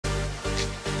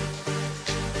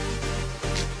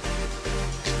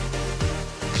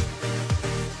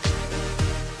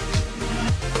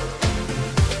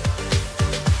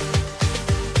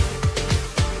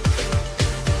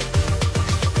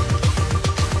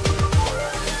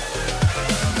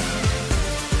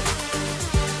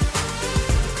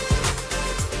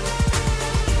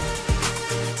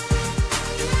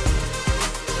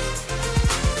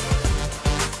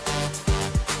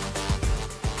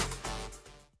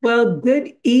Well,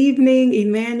 good evening,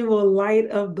 Emmanuel,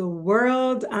 light of the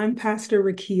world. I'm Pastor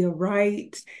Rukiya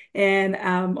Wright, and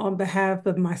on behalf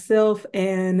of myself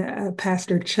and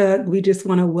Pastor Chuck, we just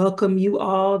want to welcome you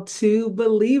all to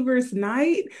Believers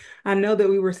Night. I know that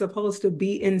we were supposed to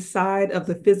be inside of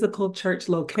the physical church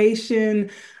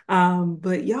location,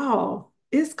 but y'all,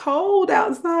 it's cold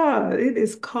outside. It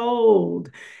is cold,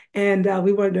 and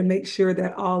we wanted to make sure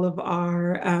that all of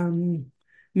our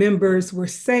members were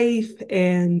safe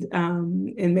and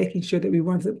making sure that we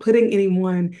weren't putting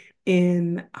anyone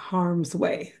in harm's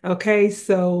way. Okay,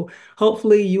 so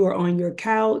hopefully you are on your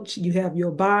couch, you have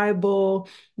your Bible,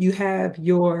 you have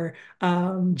your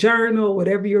journal,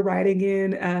 whatever you're writing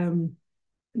in.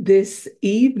 This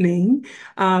evening.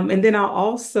 And then I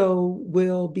also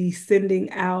will be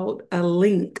sending out a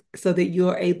link so that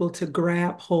you're able to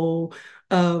grab hold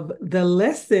of the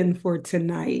lesson for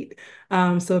tonight.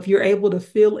 So if you're able to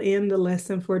fill in the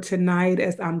lesson for tonight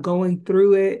as I'm going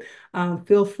through it,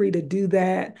 feel free to do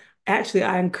that. Actually,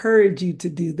 I encourage you to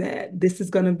do that. This is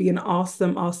going to be an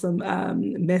awesome, awesome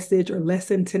message or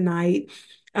lesson tonight.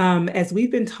 As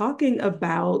we've been talking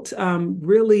about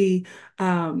really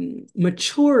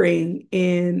maturing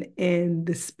in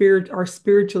the spirit, our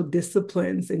spiritual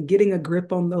disciplines, and getting a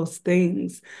grip on those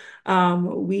things.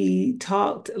 We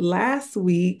talked last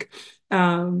week,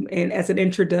 and as an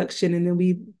introduction, and then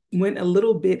we went a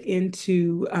little bit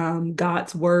into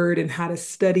God's word and how to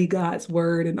study God's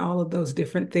word and all of those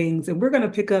different things. And we're going to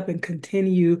pick up and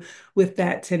continue with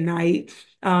that tonight.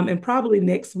 And probably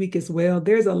next week as well.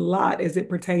 There's a lot as it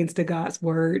pertains to God's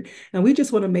word. And we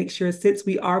just want to make sure, since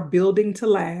we are building to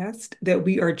last, that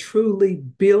we are truly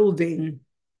building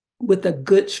with a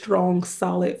good, strong,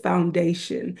 solid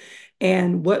foundation.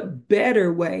 And what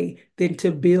better way than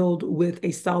to build with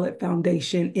a solid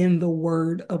foundation in the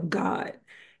Word of God?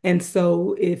 And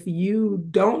so, if you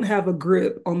don't have a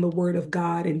grip on the Word of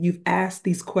God and you've asked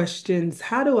these questions,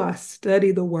 how do I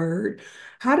study the Word?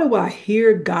 How do I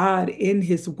hear God in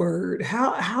His Word?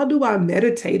 How do I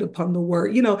meditate upon the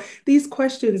Word? These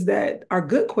questions that are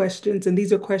good questions, and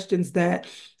these are questions that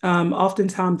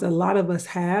oftentimes a lot of us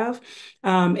have.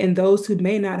 And those who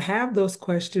may not have those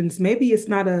questions, maybe it's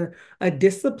not a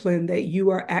discipline that you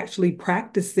are actually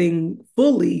practicing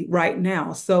fully right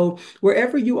now. So,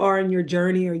 wherever you are in your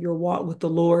journey or your walk with the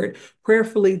Lord,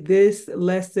 prayerfully, this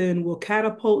lesson will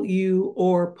catapult you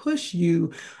or push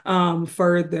you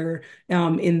further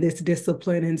in this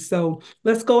discipline. And so,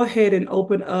 let's go ahead and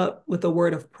open up with a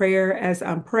word of prayer as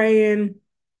I'm praying.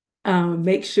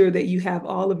 Make sure that you have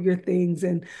all of your things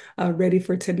and ready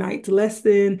for tonight's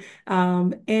lesson,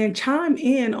 and chime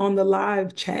in on the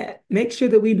live chat. Make sure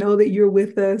that we know that you're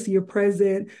with us, you're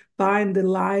present. Find the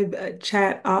live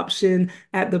chat option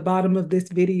at the bottom of this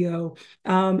video,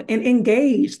 and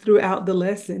engage throughout the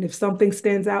lesson. If something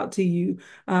stands out to you,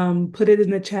 put it in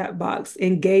the chat box.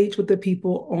 Engage with the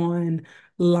people on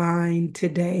line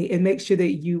today, and make sure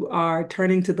that you are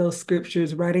turning to those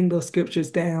scriptures, writing those scriptures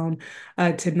down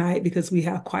tonight, because we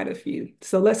have quite a few.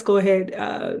 So let's go ahead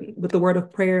with the word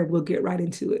of prayer. We'll get right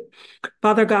into it.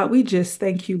 Father God, we just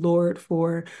thank you, Lord,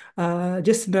 for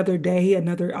just another day,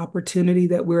 another opportunity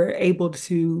that we're able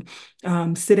to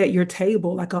sit at your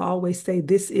table. Like I always say,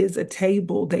 this is a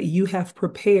table that you have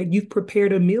prepared. You've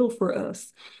prepared a meal for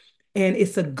us, and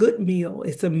it's a good meal.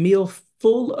 It's a meal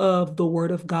full of the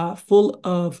word of God, full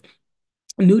of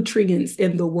nutrients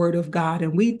in the word of God,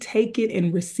 and we take it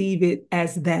and receive it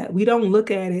as that. We don't look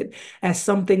at it as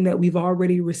something that we've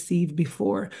already received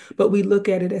before, but we look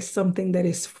at it as something that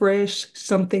is fresh,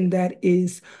 something that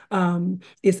is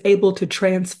able to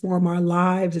transform our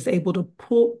lives, is able to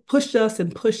push us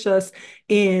and push us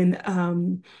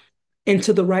in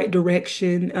into the right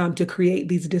direction, to create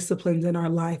these disciplines in our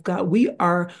life. God, we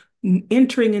are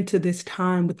entering into this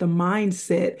time with the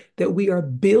mindset that we are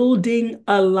building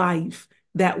a life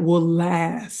that will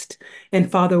last.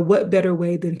 And Father, what better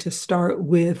way than to start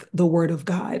with the word of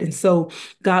God? And so,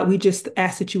 God, we just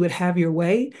ask that you would have your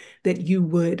way, that you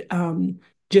would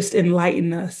just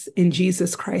enlighten us in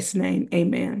Jesus Christ's name.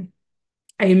 Amen.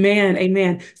 Amen.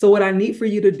 Amen. So what I need for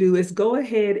you to do is go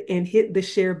ahead and hit the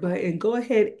share button. Go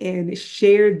ahead and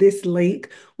share this link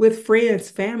with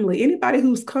friends, family, anybody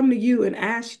who's come to you and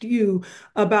asked you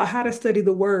about how to study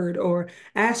the word, or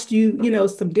asked you,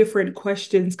 some different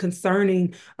questions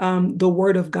concerning the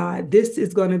word of God. This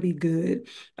is going to be good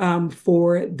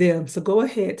for them. So go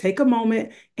ahead, take a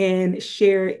moment and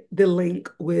share the link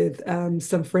with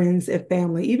some friends and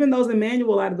family, even those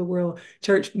Emmanuel out of the world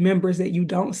church members that you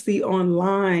don't see online.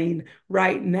 line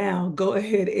right now, go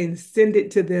ahead and send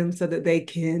it to them so that they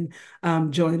can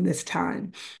join this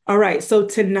time. All right, so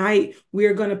tonight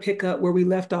we're going to pick up where we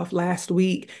left off last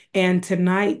week. And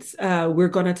tonight we're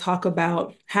going to talk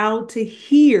about how to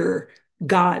hear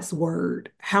God's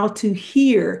word, how to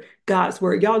hear God's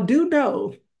word. Y'all do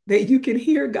know that you can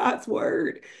hear God's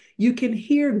word. You can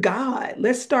hear God.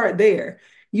 Let's start there.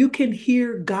 You can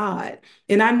hear God.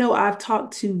 And I know I've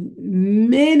talked to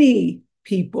many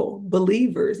people,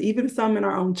 believers, even some in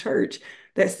our own church,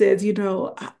 that says,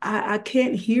 I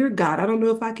can't hear God. I don't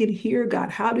know if I can hear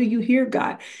God. How do you hear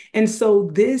God? And so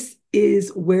this is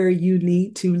where you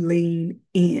need to lean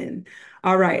in.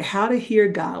 All right, how to hear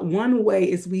God. One way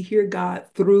is we hear God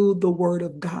through the word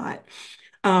of God.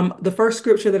 The first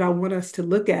scripture that I want us to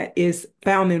look at is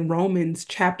found in Romans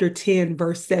chapter 10,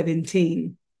 verse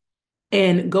 17.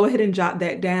 And go ahead and jot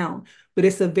that down. But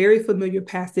it's a very familiar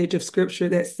passage of scripture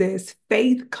that says,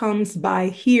 faith comes by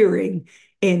hearing,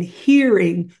 and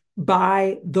hearing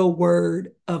by the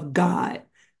word of God.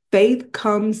 Faith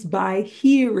comes by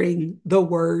hearing the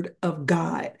word of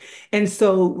God. And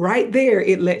so right there,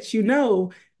 it lets you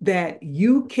know that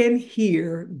you can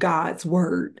hear God's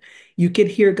word. You can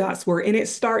hear God's word. And it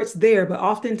starts there, but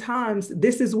oftentimes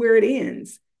this is where it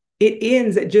ends. It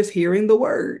ends at just hearing the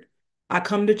word. I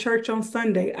come to church on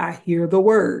Sunday, I hear the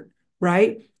word,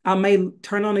 right? I may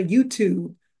turn on a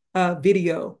YouTube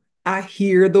video, I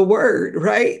hear the word,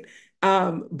 right?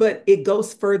 But it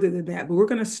goes further than that. But we're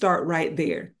going to start right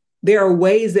there. There are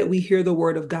ways that we hear the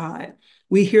word of God.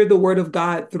 We hear the word of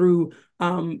God through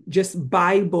just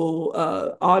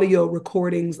Bible audio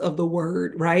recordings of the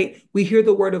word, right? We hear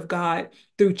the word of God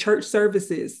through church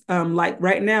services. Like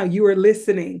right now, you are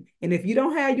listening. And if you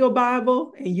don't have your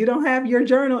Bible and you don't have your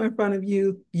journal in front of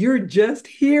you, you're just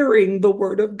hearing the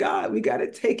word of God. We got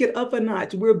to take it up a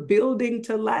notch. We're building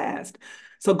to last.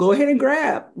 So go ahead and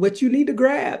grab what you need to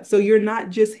grab. So you're not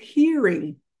just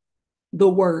hearing the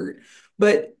word,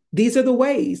 but these are the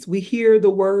ways we hear the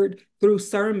word through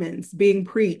sermons being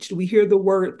preached. We hear the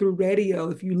word through radio.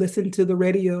 If you listen to the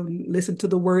radio and listen to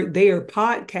the word there,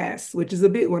 podcasts, which is a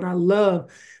big one. I love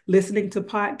listening to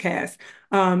podcasts,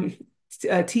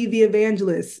 TV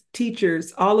evangelists,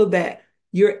 teachers, all of that.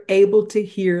 You're able to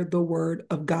hear the word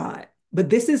of God. But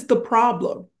this is the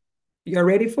problem. You're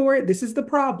ready for it? This is the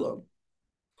problem.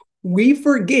 We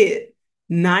forget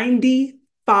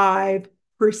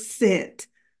 95%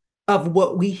 of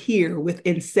what we hear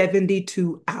within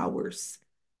 72 hours.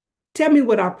 Tell me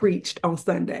what I preached on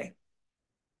Sunday.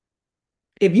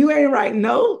 If you ain't writing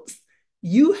notes,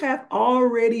 you have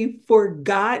already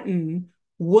forgotten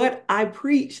what I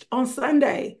preached on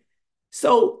Sunday.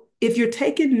 So if you're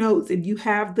taking notes and you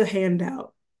have the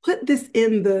handout, put this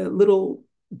in the little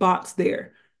box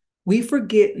there. We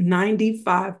forget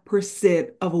 95%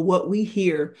 of what we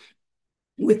hear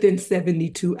within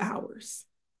 72 hours.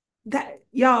 That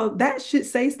should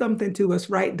say something to us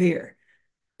right there.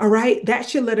 All right. That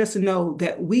should let us know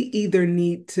that we either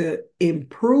need to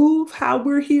improve how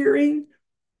we're hearing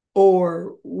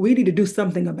or we need to do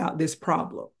something about this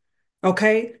problem.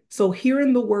 Okay. So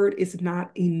hearing the word is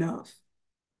not enough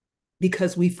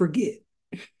because we forget.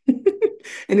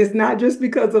 And it's not just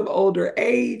because of older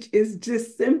age, it's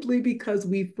just simply because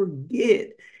we forget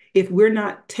if we're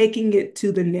not taking it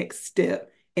to the next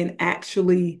step and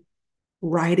actually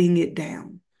writing it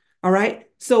down. All right.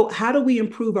 So how do we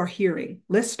improve our hearing?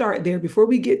 Let's start there. Before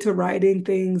we get to writing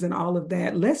things and all of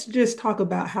that, let's just talk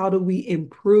about how do we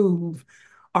improve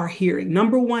our hearing.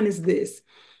 Number one is this: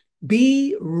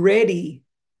 be ready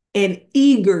and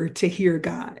eager to hear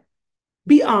God.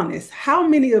 Be honest. How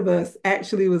many of us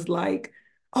actually was like,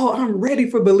 oh, I'm ready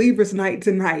for believers night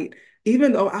tonight,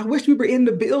 even though I wish we were in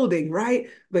the building, right?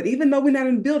 But even though we're not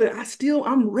in the building,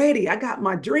 I'm ready. I got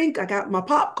my drink, I got my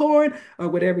popcorn or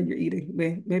whatever you're eating.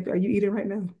 Maybe, are you eating right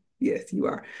now? Yes, you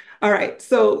are. All right.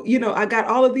 So, I got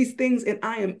all of these things and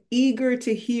I am eager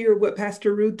to hear what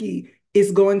Pastor Ruki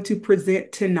is going to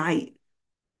present tonight.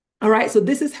 All right. So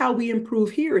this is how we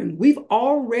improve hearing. We've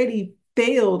already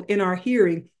failed in our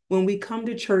hearing when we come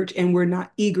to church and we're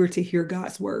not eager to hear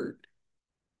God's word.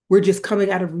 We're just coming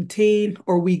out of routine,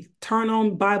 or we turn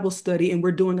on Bible study and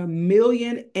we're doing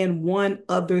 1,000,001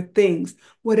 other things.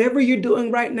 Whatever you're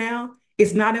doing right now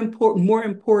is not more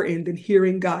important than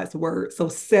hearing God's word. So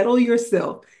settle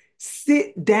yourself,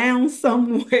 sit down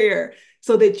somewhere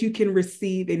so that you can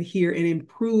receive and hear and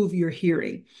improve your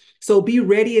hearing. So be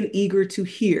ready and eager to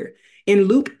hear. In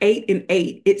Luke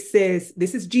 8:8, it says,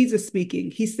 this is Jesus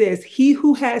speaking. He says, he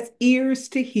who has ears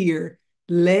to hear,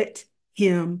 let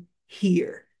him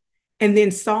hear. And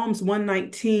then Psalms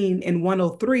 119 and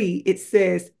 103, it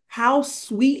says, how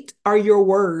sweet are your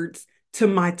words to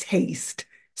my taste,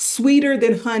 sweeter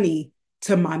than honey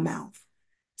to my mouth.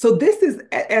 So this is,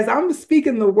 as I'm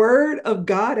speaking the word of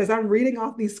God, as I'm reading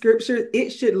off these scriptures,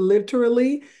 it should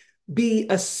literally be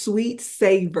a sweet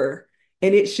savor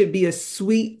and it should be a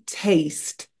sweet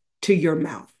taste to your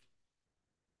mouth.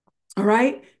 All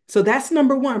right. So that's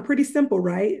number one. Pretty simple,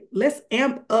 right? Let's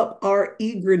amp up our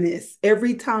eagerness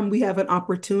every time we have an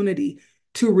opportunity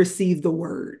to receive the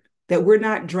word. That we're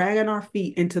not dragging our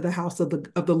feet into the house of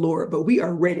the Lord, but we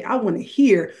are ready. I want to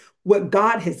hear what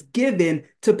God has given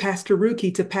to Pastor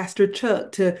Ruki, to Pastor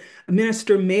Chuck, to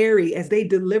Minister Mary as they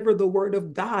deliver the word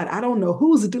of God. I don't know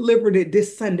who's delivered it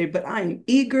this Sunday, but I am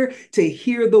eager to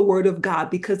hear the word of God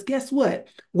because guess what?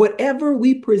 Whatever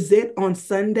we present on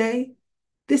Sunday,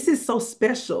 this is so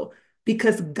special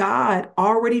because God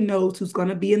already knows who's going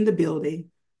to be in the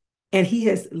building, and He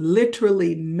has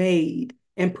literally made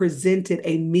and presented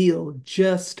a meal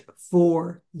just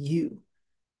for you.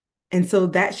 And so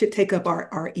that should take up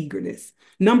our eagerness.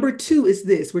 Number two is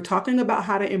this. We're talking about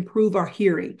how to improve our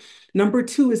hearing. Number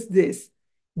two is this.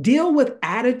 Deal with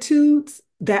attitudes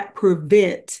that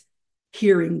prevent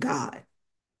hearing God.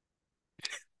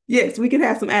 Yes, we can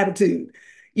have some attitude,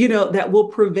 that will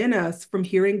prevent us from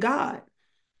hearing God.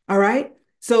 All right.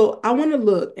 So I want to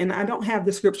look, and I don't have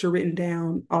the scripture written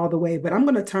down all the way, but I'm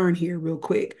going to turn here real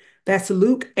quick. That's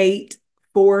Luke 8,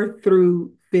 4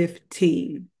 through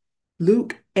 15.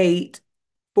 Luke 8,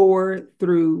 4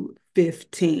 through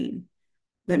 15.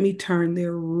 Let me turn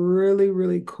there really,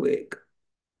 really quick.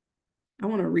 I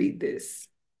want to read this.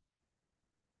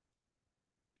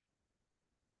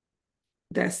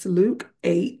 That's Luke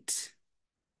 8.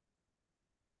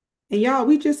 And y'all,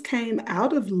 we just came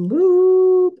out of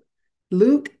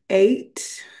Luke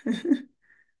 8,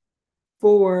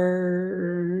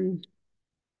 4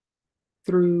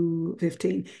 through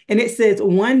 15. And it says,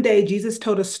 one day Jesus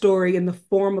told a story in the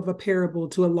form of a parable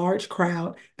to a large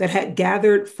crowd that had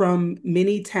gathered from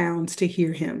many towns to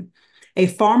hear him. A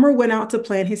farmer went out to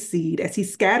plant his seed. As he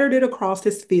scattered it across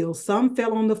his field, some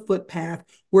fell on the footpath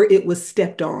where it was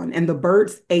stepped on, and the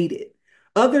birds ate it.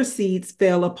 Other seeds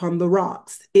fell upon the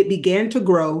rocks. It began to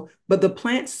grow, but the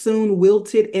plant soon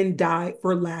wilted and died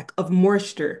for lack of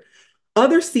moisture.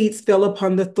 Other seeds fell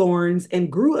upon the thorns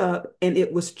and grew up, and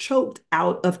it was choked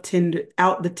out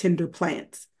the tender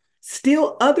plants.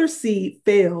 Still other seed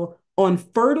fell on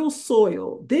fertile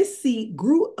soil. This seed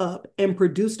grew up and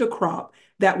produced a crop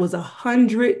that was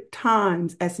 100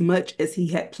 times as much as he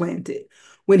had planted.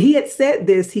 When he had said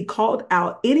this, he called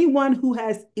out, anyone who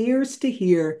has ears to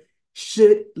hear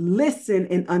should listen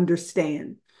and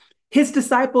understand. His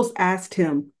disciples asked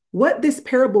him what this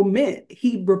parable meant.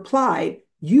 He replied,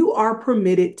 you are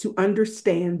permitted to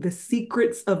understand the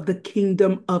secrets of the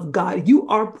kingdom of God. You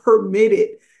are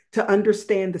permitted to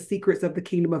understand the secrets of the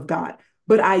kingdom of God.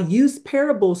 But I use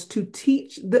parables to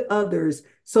teach the others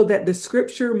so that the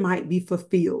scripture might be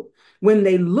fulfilled. When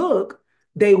they look,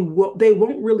 they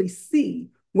won't really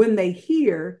see. When they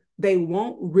hear, they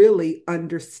won't really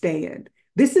understand.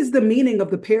 This is the meaning of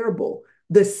the parable.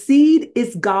 The seed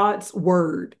is God's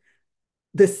word.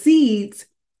 The seeds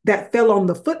that fell on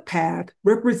the footpath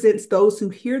represents those who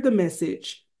hear the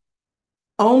message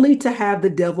only to have the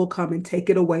devil come and take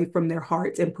it away from their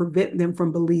hearts and prevent them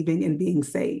from believing and being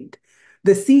saved.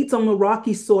 The seeds on the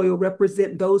rocky soil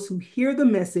represent those who hear the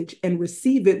message and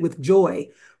receive it with joy.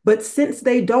 But since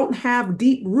they don't have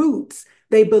deep roots,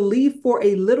 they believe for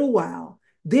a little while.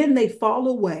 Then they fall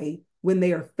away when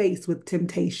they are faced with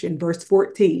temptation. Verse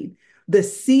 14. The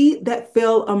seed that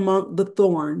fell among the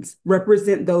thorns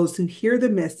represent those who hear the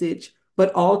message,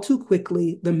 but all too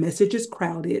quickly the message is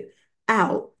crowded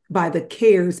out by the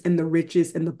cares and the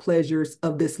riches and the pleasures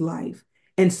of this life.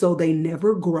 And so they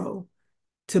never grow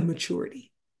to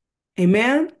maturity.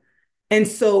 Amen. And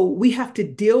so we have to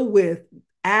deal with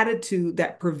attitude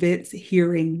that prevents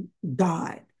hearing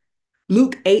God.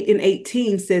 Luke 8 and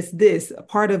 18 says this, a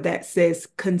part of that says,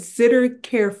 consider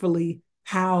carefully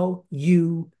how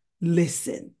you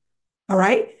listen. All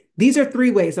right. These are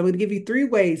three ways. I'm going to give you three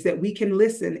ways that we can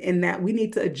listen and that we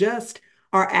need to adjust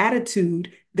our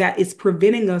attitude that is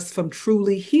preventing us from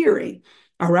truly hearing.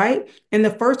 All right. And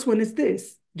the first one is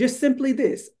this, just simply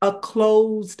this, a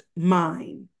closed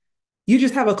mind. You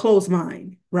just have a closed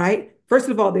mind, right? First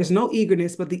of all, there's no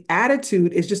eagerness, but the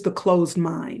attitude is just a closed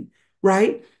mind,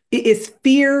 right? It is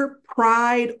fear,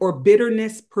 pride, or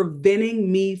bitterness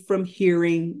preventing me from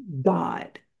hearing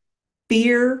God.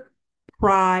 Fear,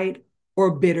 pride,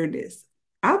 or bitterness.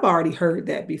 I've already heard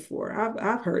that before.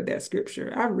 I've heard that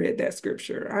scripture. I've read that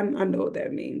scripture. I know what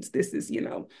that means. This is,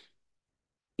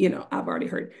 I've already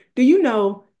heard. Do you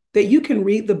know that you can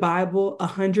read the Bible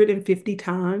 150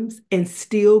 times and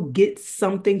still get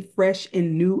something fresh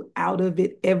and new out of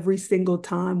it every single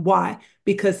time. Why?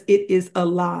 Because it is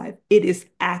alive, it is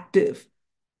active,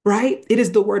 right? It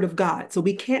is the word of God. So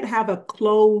we can't have a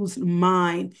closed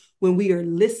mind when we are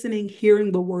listening,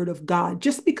 hearing the word of God.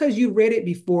 Just because you read it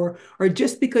before, or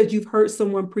just because you've heard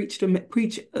someone preach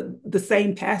the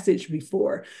same passage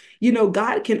before,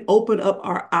 God can open up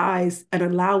our eyes and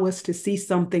allow us to see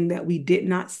something that we did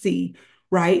not see,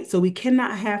 right? So we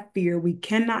cannot have fear, we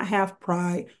cannot have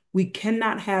pride, we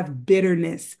cannot have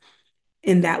bitterness,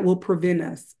 and that will prevent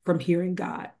us from hearing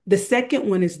God. The second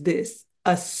one is this: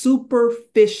 a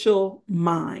superficial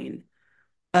mind.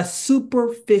 A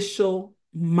superficial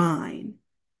mind.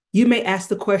 You may ask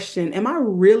the question, am I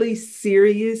really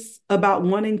serious about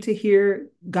wanting to hear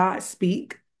God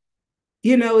speak?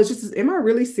 It's just, am I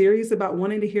really serious about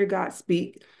wanting to hear God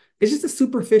speak? It's just a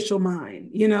superficial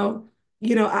mind.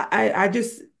 I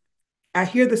just, I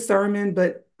hear the sermon,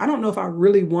 but I don't know if I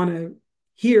really want to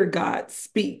hear God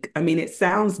speak. I mean, it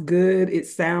sounds good. It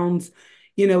sounds,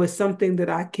 it's something that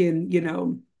I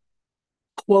can,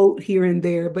 quote here and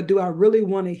there, but do I really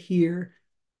want to hear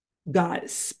God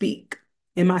speak?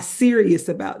 Am I serious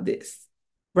about this?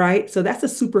 Right? So that's a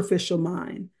superficial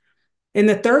mind. And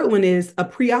the third one is a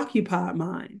preoccupied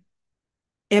mind.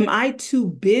 Am I too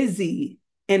busy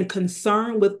and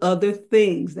concerned with other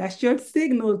things? That's your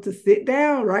signal to sit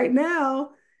down right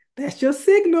now. That's your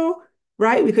signal,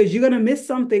 right? Because you're going to miss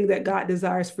something that God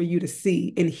desires for you to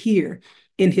see and hear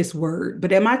in his word.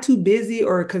 But am I too busy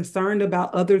or concerned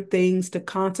about other things to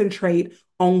concentrate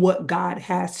on what God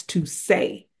has to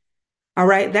say? All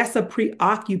right, that's a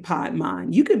preoccupied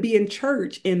mind. You could be in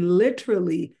church and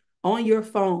literally on your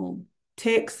phone,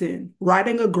 texting,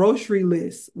 writing a grocery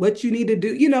list, what you need to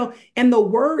do, and the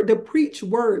word, the preach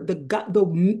word,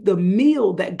 the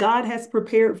meal that God has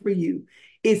prepared for you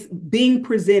is being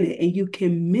presented, and you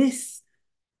can miss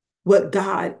what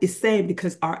God is saying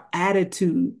because our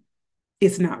attitude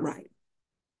is not right.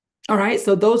 All right,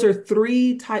 so those are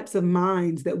three types of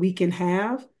minds that we can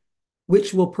have,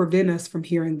 which will prevent us from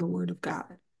hearing the word of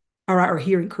God. All right, or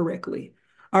hearing correctly.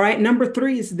 All right, number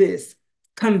three is this: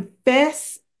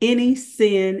 confess any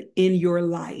sin in your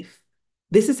life.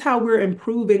 This is how we're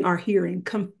improving our hearing.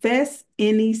 Confess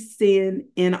any sin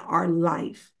in our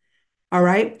life. All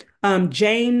right.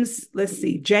 James, let's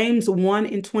see, James 1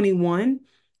 and 21,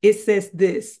 it says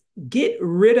this: get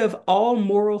rid of all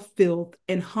moral filth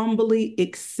and humbly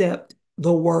accept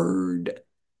the word.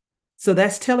 So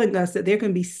that's telling us that there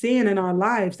can be sin in our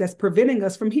lives that's preventing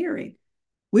us from hearing.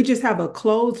 We just have a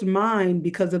closed mind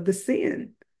because of the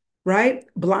sin, right?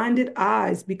 Blinded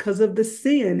eyes because of the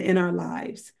sin in our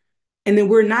lives. And then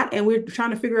we're trying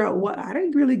to figure out what I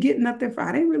didn't really get nothing for.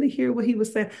 I didn't really hear what he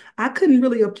was saying. I couldn't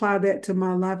really apply that to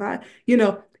my life.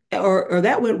 Or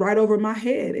that went right over my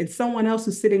head. And someone else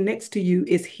who's sitting next to you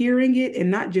is hearing it,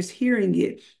 and not just hearing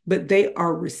it, but they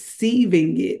are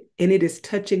receiving it, and it is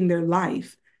touching their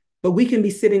life. But we can be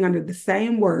sitting under the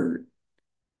same word,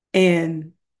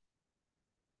 and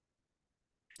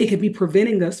it could be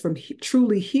preventing us from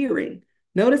truly hearing.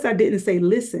 Notice I didn't say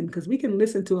listen, because we can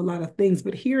listen to a lot of things,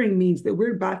 but hearing means that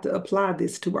we're about to apply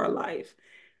this to our life.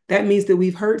 That means that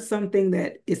we've heard something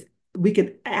that is, we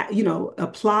can,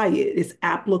 apply it. It's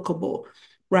applicable,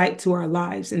 right, to our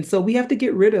lives. And so we have to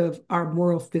get rid of our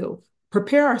moral filth,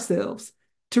 prepare ourselves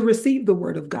to receive the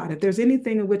word of God. If there's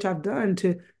anything in which I've done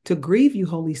to grieve you,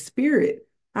 Holy Spirit,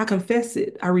 I confess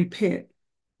it, I repent,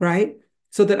 right?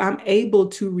 So that I'm able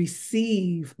to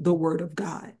receive the word of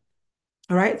God.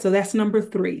 All right, so that's number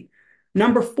three.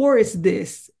 Number four is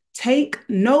this: take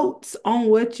notes on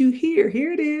what you hear.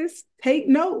 Here it is. Take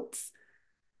notes.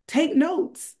 Take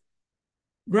notes,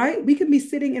 right? We can be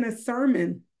sitting in a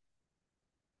sermon,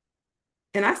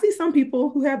 and I see some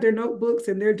people who have their notebooks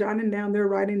and they're jotting down, they're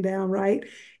writing down, right?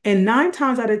 And 9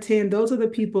 times out of 10, those are the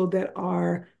people that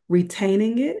are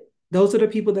retaining it. Those are the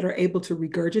people that are able to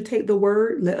regurgitate the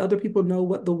word, let other people know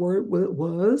what the word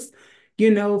was,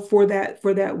 for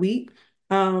that week.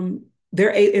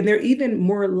 They're even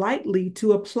more likely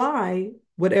to apply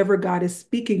whatever God is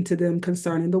speaking to them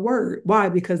concerning the word. Why?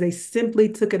 Because they simply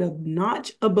took it a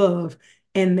notch above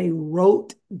and they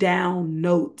wrote down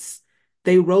notes.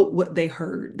 They wrote what they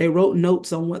heard. They wrote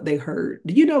notes on what they heard.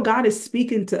 Do you know God is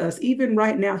speaking to us even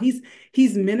right now?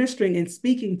 He's ministering and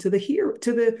speaking to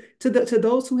to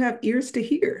those who have ears to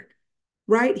hear,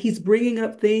 right? He's bringing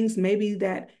up things maybe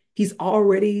that he's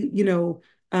already,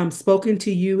 spoken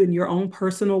to you in your own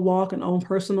personal walk and own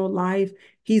personal life.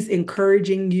 He's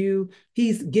encouraging you.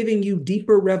 He's giving you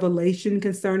deeper revelation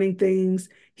concerning things.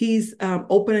 He's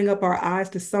opening up our eyes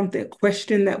to something,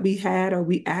 question that we had or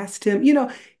we asked him.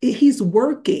 He's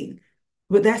working,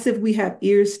 but that's if we have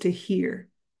ears to hear.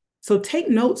 So take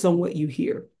notes on what you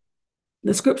hear.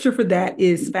 The scripture for that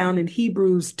is found in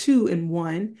Hebrews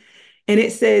 2:1. And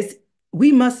it says,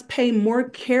 we must pay more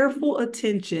careful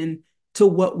attention to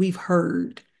what we've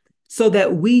heard so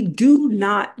that we do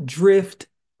not drift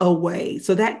away.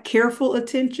 So that careful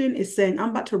attention is saying, I'm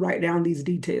about to write down these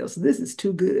details. This is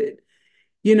too good.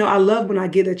 I love when I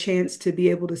get a chance to be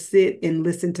able to sit and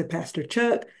listen to Pastor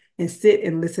Chuck and sit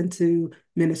and listen to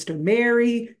Minister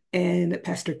Mary and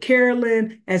Pastor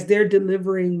Carolyn as they're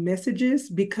delivering messages,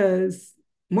 because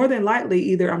more than likely,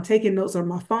 either I'm taking notes on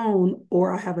my phone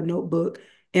or I have a notebook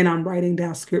and I'm writing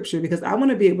down scripture, because I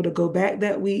want to be able to go back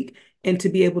that week and to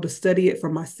be able to study it for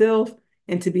myself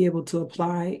and to be able to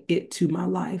apply it to my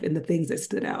life and the things that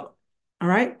stood out. All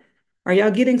right. Are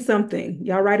y'all getting something?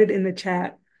 Y'all write it in the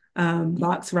chat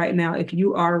box right now if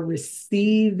you are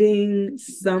receiving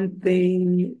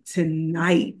something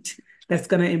tonight that's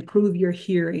going to improve your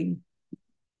hearing,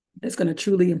 that's going to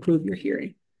truly improve your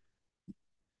hearing.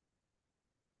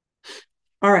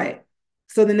 All right.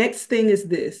 So the next thing is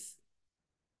this.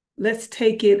 Let's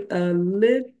take it a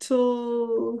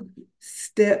little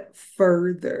step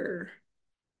further.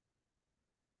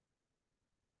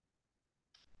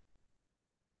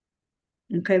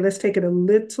 Okay, let's take it a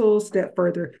little step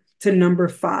further to number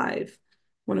 5. I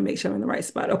want to make sure I'm in the right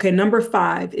spot. Okay, number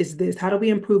 5 is this. How do we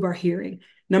improve our hearing?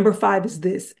 Number 5 is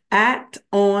this. Act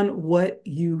on what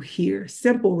you hear.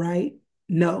 Simple, right?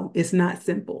 No, it's not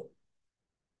simple.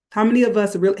 How many of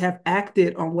us really have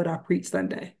acted on what I preached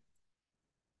Sunday?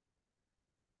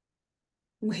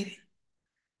 Waiting.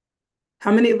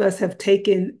 How many of us have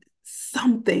taken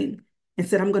something and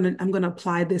said, I'm gonna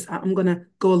apply this. I'm gonna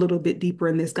go a little bit deeper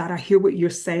in this. God, I hear what you're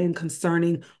saying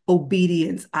concerning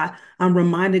obedience. I'm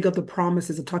reminded of the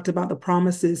promises. I talked about the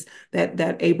promises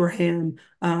that Abraham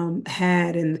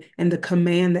had, and the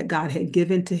command that God had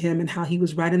given to him, and how he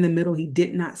was right in the middle. He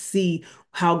did not see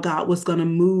how God was going to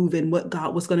move and what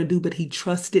God was going to do, but he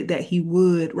trusted that he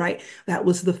would, right? That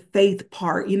was the faith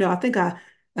part. I think I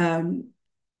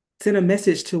sent a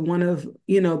message to one of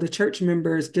the church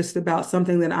members just about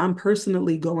something that I'm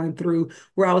personally going through,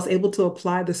 where I was able to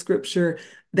apply the scripture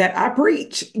that I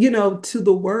preach to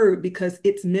the word, because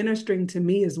it's ministering to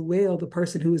me as well, the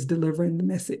person who is delivering the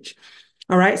message.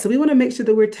 All right. So we want to make sure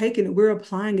that we're taking it, we're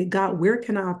applying it. God, where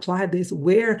can I apply this?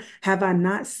 Where have I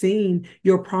not seen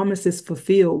your promises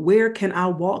fulfilled? Where can I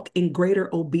walk in greater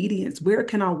obedience? Where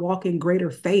can I walk in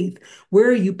greater faith? Where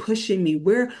are you pushing me?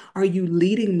 Where are you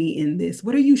leading me in this?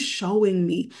 What are you showing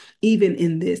me even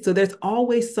in this? So there's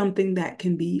always something that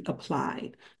can be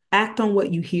applied. Act on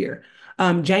what you hear.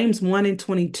 James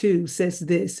 1:22 says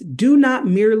this: do not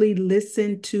merely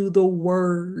listen to the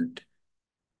word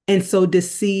and so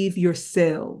deceive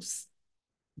yourselves,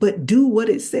 but do what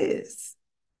it says.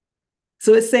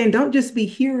 So it's saying, don't just be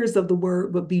hearers of the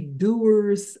word, but be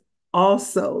doers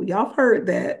also. Y'all have heard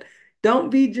that. Don't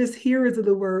be just hearers of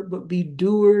the word, but be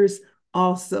doers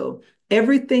also.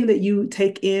 Everything that you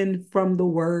take in from the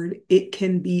word, it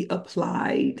can be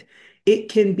applied. It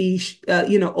can be,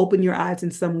 open your eyes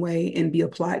in some way and be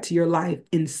applied to your life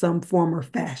in some form or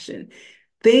fashion.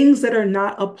 Things that are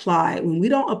not applied, when we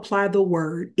don't apply the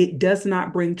word, it does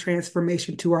not bring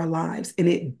transformation to our lives, and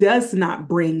it does not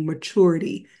bring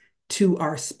maturity to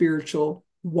our spiritual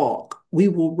walk. We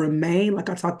will remain, like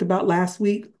I talked about last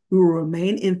week, we will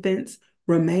remain infants,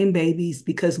 remain babies,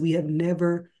 because we have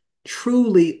never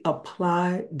truly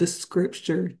applied the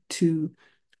scripture to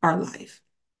our life.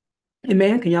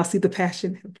 Amen. Can y'all see the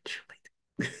passion?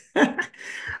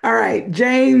 All right.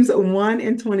 James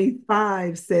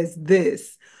 1:25 says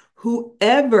this: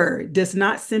 whoever does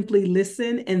not simply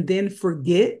listen and then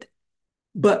forget,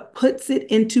 but puts it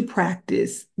into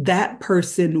practice, that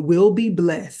person will be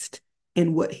blessed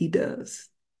in what he does.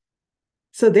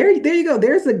 So there you go.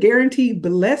 There's a guaranteed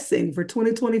blessing for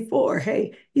 2024.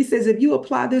 Hey, he says, if you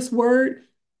apply this word,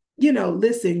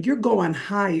 listen, you're going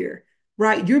higher,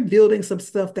 right? You're building some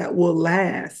stuff that will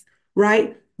last,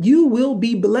 right? You will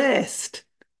be blessed.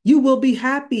 You will be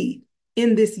happy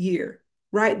in this year,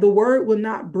 right? The word will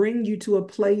not bring you to a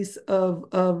place of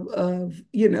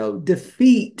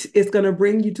defeat. It's going to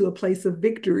bring you to a place of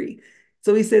victory.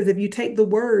 So he says, if you take the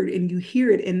word and you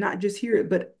hear it, and not just hear it,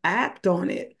 but act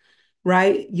on it,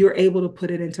 right? You're able to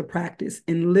put it into practice.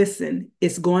 And listen,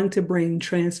 it's going to bring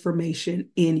transformation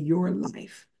in your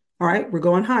life. All right, we're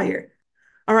going higher.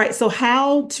 All right, so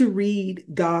how to read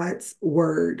God's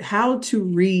word, how to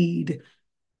read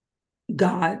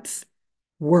God's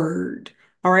word.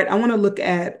 All right, I want to look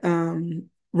at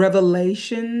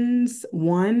Revelations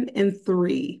 1 and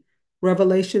 3.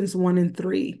 Revelations 1 and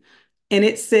 3. And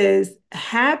it says,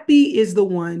 happy is the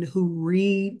one who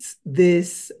reads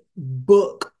this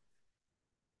book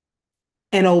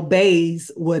and obeys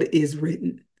what is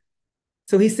written.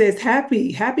 So he says,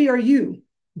 happy are you,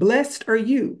 blessed are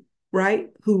you, right?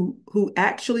 Who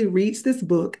actually reads this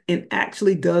book and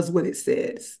actually does what it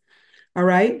says. All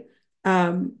right.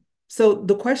 Um, so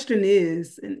the question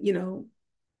is,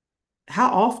 how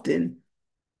often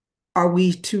are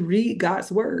we to read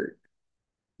God's word?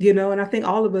 And I think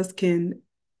all of us can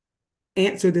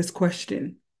answer this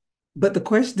question. But the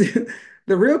question,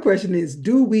 the real question is,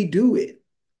 do we do it?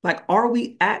 Like, are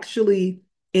we actually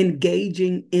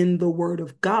engaging in the word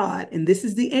of God? And this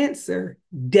is the answer: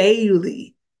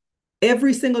 daily,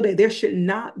 every single day. There should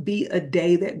not be a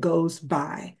day that goes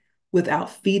by without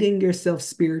feeding yourself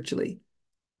spiritually.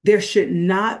 There should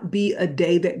not be a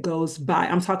day that goes by.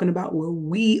 I'm talking about where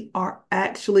we are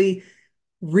actually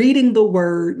reading the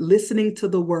word, listening to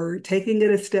the word, taking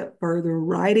it a step further,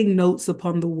 writing notes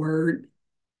upon the word,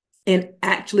 and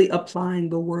actually applying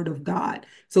the word of God.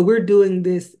 So we're doing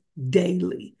this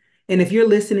daily. And if you're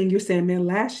listening, you're saying, man,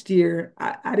 last year,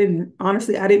 I didn't,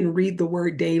 honestly, I didn't read the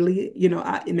word daily.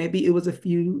 Maybe it was a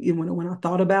few, when I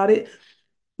thought about it.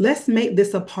 Let's make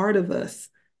this a part of us,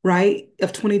 right,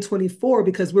 of 2024,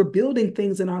 because we're building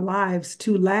things in our lives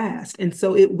to last. And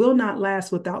so it will not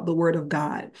last without the word of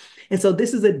God. And so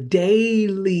this is a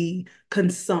daily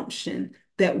consumption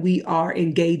that we are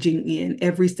engaging in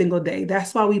every single day.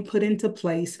 That's why we put into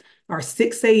place our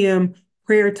 6 a.m.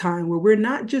 prayer time, where we're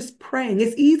not just praying.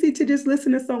 It's easy to just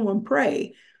listen to someone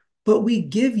pray, but we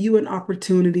give you an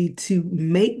opportunity to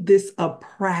make this a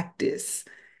practice,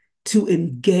 to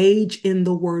engage in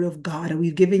the word of God. And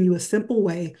we've given you a simple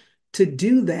way to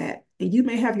do that. And you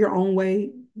may have your own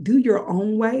way, do your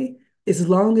own way, as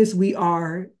long as we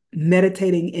are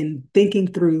meditating and thinking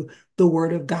through the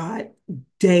word of God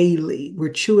daily. We're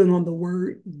chewing on the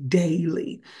word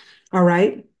daily. All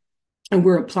right. And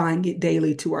we're applying it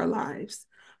daily to our lives.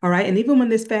 All right. And even when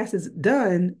this fast is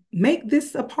done, make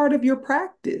this a part of your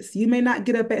practice. You may not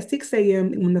get up at 6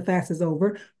 a.m. when the fast is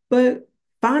over, but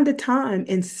find a time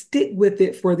and stick with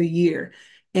it for the year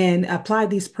and apply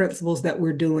these principles that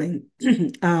we're doing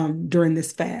during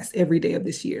this fast every day of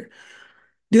this year.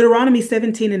 Deuteronomy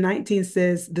 17 and 19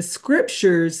 says, the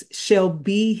scriptures shall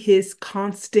be his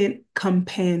constant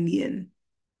companion.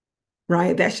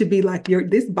 Right? That should be like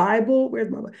this Bible, where's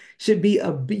my Bible? Should be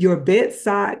your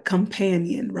bedside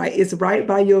companion, right? It's right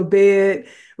by your bed,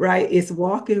 right? It's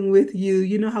walking with you.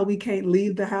 You know how we can't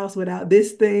leave the house without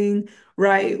this thing,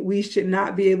 right? We should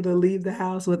not be able to leave the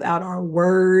house without our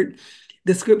word.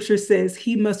 The scripture says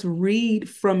he must read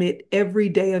from it every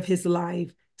day of his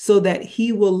life so that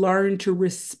he will learn to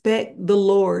respect the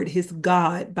Lord, his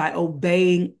God, by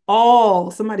obeying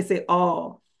all, somebody say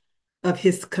all, of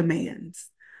his commands.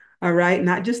 All right.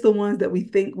 Not just the ones that we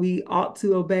think we ought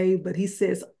to obey, but he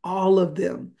says all of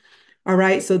them. All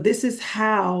right. So this is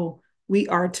how we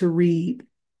are to read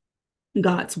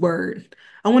God's word.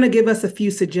 I want to give us a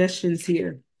few suggestions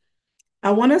here.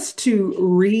 I want us to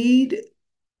read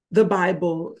the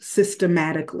Bible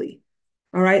systematically.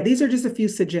 All right. These are just a few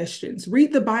suggestions.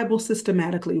 Read the Bible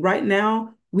systematically. Right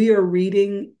now, we are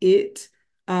reading it.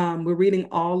 We're reading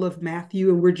all of Matthew,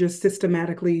 and we're just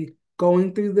systematically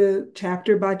going through the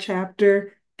chapter by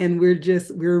chapter, and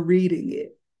we're reading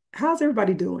it. How's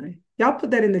everybody doing? Y'all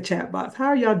put that in the chat box. How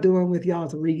are y'all doing with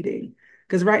y'all's reading?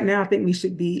 Because right now, I think we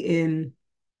should be in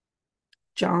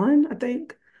John, I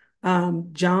think.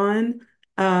 John.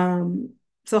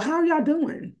 So how are y'all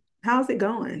doing? How's it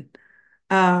going?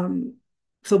 Um,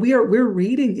 so we're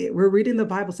reading it. We're reading the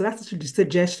Bible. So that's a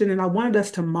suggestion. And I wanted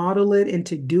us to model it and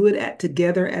to do it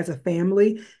together as a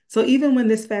family. So even when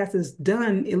this fast is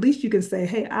done, at least you can say,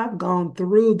 hey, I've gone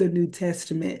through the New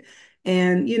Testament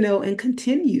and, and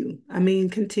continue. I mean,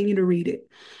 continue to read it.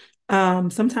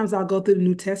 Sometimes I'll go through the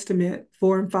New Testament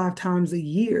 4 and 5 times a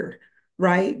year,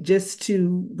 right? Just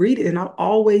to read it. And I'll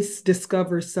always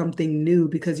discover something new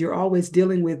because you're always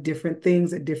dealing with different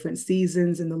things at different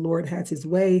seasons. And the Lord has his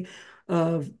way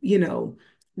of,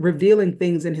 revealing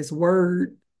things in his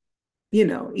word,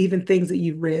 even things that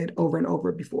you've read over and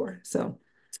over before. So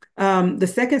the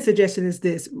second suggestion is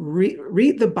this: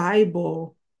 read the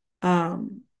Bible.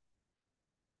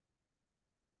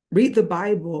 Read the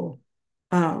Bible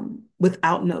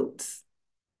without notes.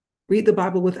 Read the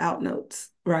Bible without notes,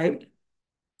 right?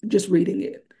 Just reading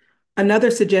it.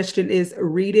 Another suggestion is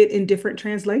read it in different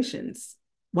translations.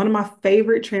 One of my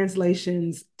favorite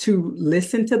translations to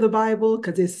listen to the Bible,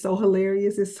 because it's so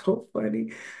hilarious, it's so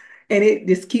funny, and it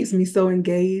just keeps me so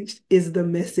engaged, is the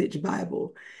Message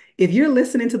Bible. If you're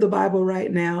listening to the Bible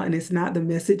right now and it's not the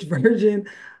Message version,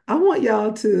 I want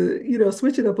y'all to,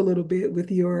 switch it up a little bit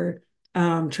with your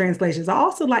translations.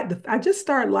 I just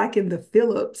started liking the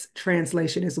Phillips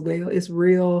translation as well. It's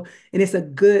real and it's a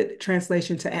good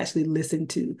translation to actually listen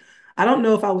to. I don't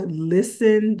know if I would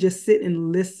just sit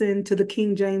and listen to the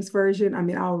King James version. I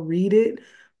mean, I'll read it,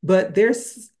 but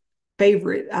there's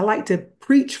favorite. I like to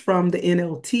preach from the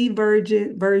NLT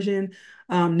version,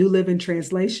 New Living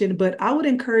Translation, but I would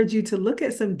encourage you to look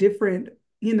at some different,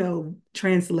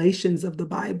 translations of the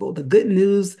Bible. The Good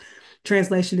News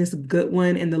translation is a good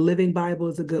one, and the Living Bible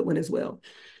is a good one as well.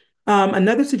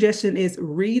 Another suggestion is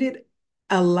read it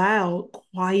aloud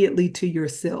quietly to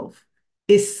yourself.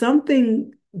 It's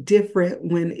something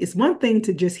different when it's one thing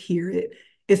to just hear it.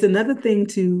 It's another thing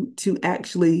to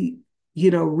actually,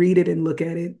 read it and look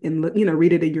at it and look,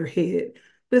 read it in your head.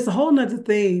 But it's a whole nother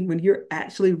thing when you're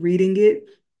actually reading it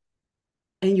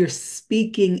and you're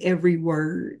speaking every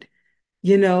word,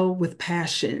 with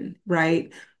passion,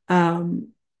 right? Um,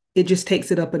 it just takes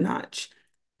it up a notch.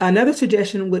 Another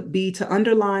suggestion would be to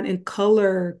underline and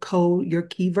color code your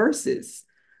key verses.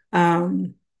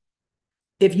 Um,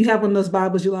 if you have one of those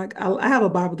Bibles you like, I have a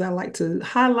Bible that I like to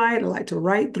highlight, I like to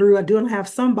write through. I do have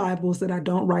some Bibles that I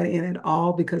don't write in at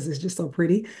all because it's just so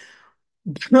pretty.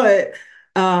 But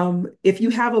if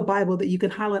you have a Bible that you can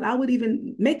highlight, I would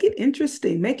even make it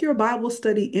interesting. Make your Bible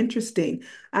study interesting.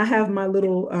 I have my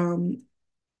little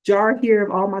jar here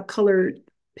of all my colored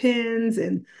pens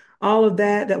and all of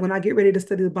that, that when I get ready to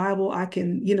study the Bible, I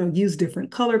can, use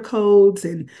different color codes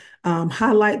and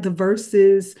highlight the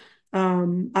verses.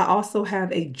 I also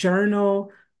have a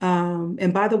journal.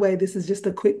 And by the way, this is just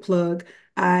a quick plug.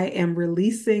 I am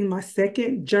releasing my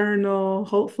second journal,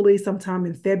 hopefully sometime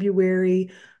in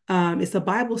February. It's a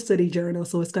Bible study journal,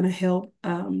 so it's going to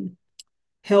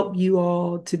help you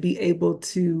all to be able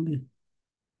to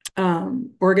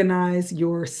organize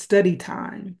your study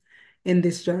time in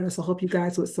this journal. So I hope you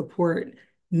guys would support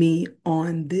me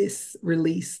on this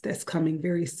release that's coming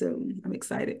very soon. I'm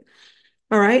excited.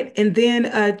 All right. And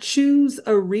then choose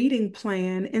a reading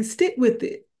plan and stick with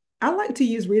it. I like to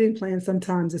use reading plans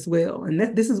sometimes as well.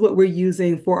 And this is what we're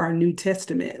using for our New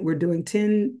Testament. We're doing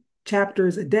 10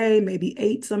 chapters a day, maybe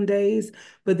 8 some days,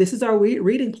 but this is our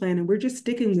reading plan and we're just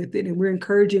sticking with it and we're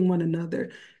encouraging one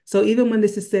another. So even when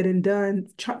this is said and done,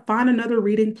 find another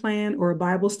reading plan or a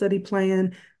Bible study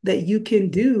plan that you can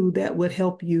do that would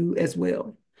help you as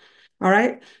well. All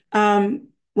right.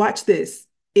 Watch this.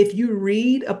 If you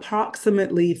read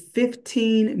approximately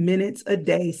 15 minutes a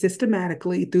day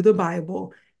systematically through the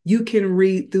Bible, you can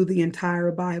read through the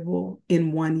entire Bible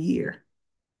in 1 year.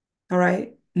 All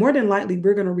right. More than likely,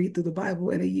 we're going to read through the Bible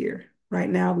in a year. Right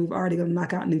now, we've already going to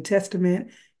knock out New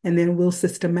Testament, and then we'll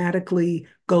systematically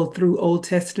go through Old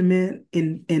Testament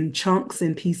in chunks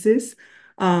and pieces.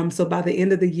 So by the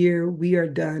end of the year, we are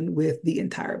done with the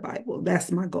entire Bible.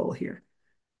 That's my goal here.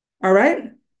 All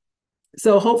right.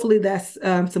 So hopefully that's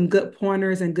some good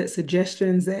pointers and good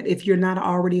suggestions that if you're not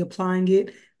already applying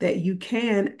it, that you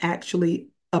can actually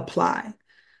apply.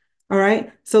 All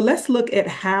right. So let's look at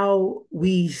how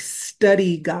we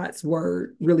study God's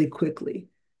word really quickly.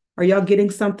 Are y'all getting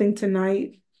something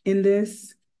tonight in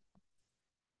this?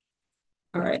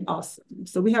 All right, awesome.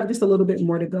 So we have just a little bit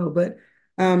more to go, but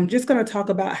just going to talk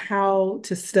about how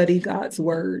to study God's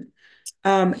word.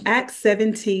 Acts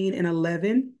 17 and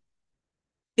 11,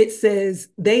 it says,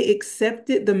 they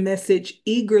accepted the message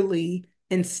eagerly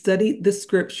and studied the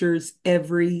scriptures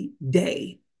every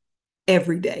day.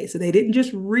 Every day. So they didn't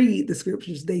just read the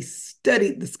scriptures, they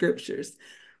studied the scriptures.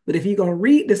 But if you're going to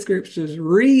read the scriptures,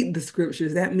 read the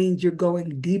scriptures. That means you're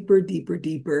going deeper, deeper,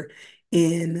 deeper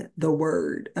in the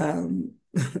word.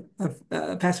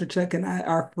 Pastor Chuck and I,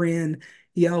 our friend,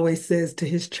 he always says to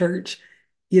his church,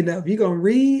 if you're going to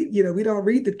read, we don't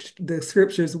read the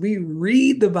scriptures, we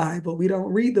read the Bible. We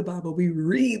don't read the Bible, we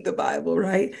read the Bible,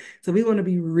 right? So we want to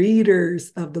be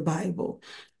readers of the Bible.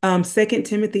 2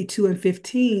 Timothy 2 and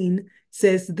 15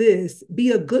 says this,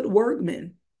 be a good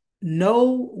workman,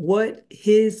 know what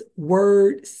his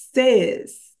word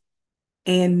says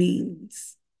and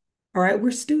means. All right,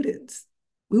 we're students.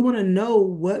 We want to know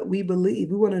what we believe.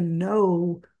 We want to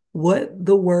know what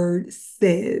the word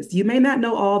says. You may not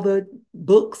know all the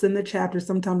books and the chapters.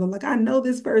 Sometimes I'm like, I know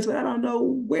this verse, but I don't know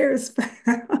where it's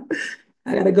found.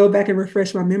 I got to go back and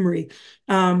refresh my memory.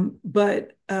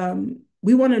 But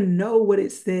we want to know what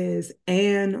it says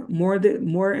and more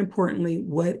importantly,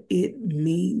 what it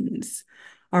means.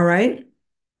 All right.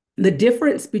 The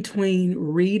difference between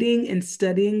reading and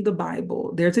studying the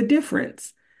Bible, there's a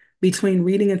difference between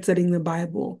reading and studying the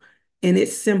Bible. And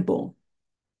it's simple.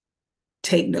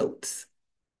 Take notes.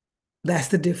 That's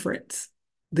the difference.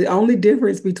 The only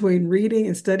difference between reading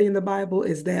and studying the Bible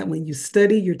is that when you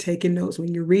study, you're taking notes.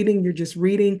 When you're reading, you're just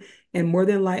reading. And more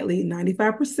than likely,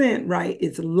 95%, right,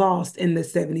 it's lost in the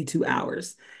 72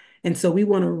 hours. And so we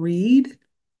want to read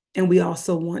and we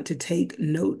also want to take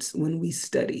notes when we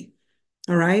study.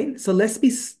 All right. So let's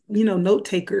be, note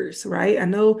takers, right? I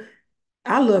know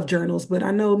I love journals, but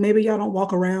I know maybe y'all don't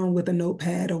walk around with a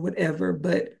notepad or whatever,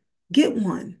 but get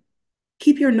one.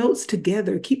 Keep your notes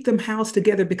together, keep them housed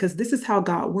together because this is how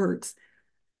God works.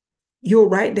 You'll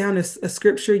write down a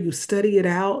scripture, you study it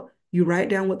out, you write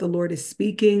down what the Lord is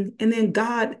speaking, and then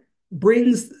God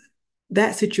brings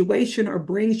that situation or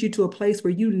brings you to a place where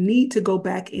you need to go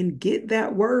back and get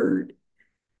that word.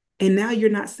 And now you're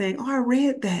not saying, oh, I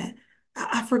read that.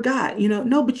 I forgot,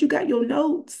 no, but you got your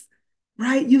notes,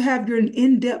 right? You have your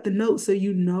in-depth notes so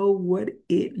you know what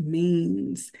it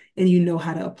means and you know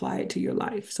how to apply it to your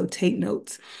life. So take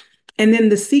notes. And then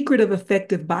the secret of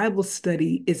effective Bible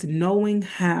study is knowing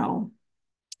how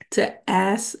to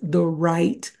ask the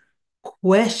right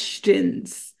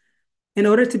questions. In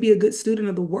order to be a good student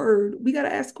of the word, we got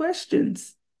to ask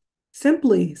questions.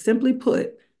 Simply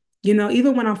put,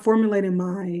 even when I'm formulating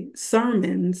my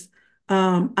sermons,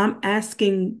 I'm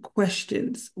asking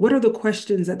questions. What are the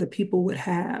questions that the people would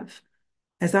have?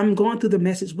 As I'm going through the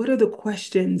message, what are the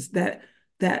questions that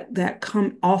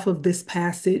come off of this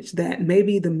passage that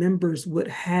maybe the members would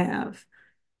have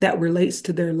that relates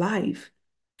to their life,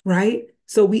 right?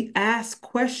 So we ask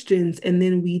questions and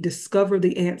then we discover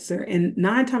the answer. And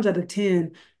 9 times out of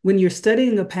 10, when you're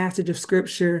studying a passage of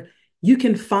scripture, you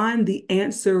can find the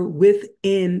answer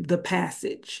within the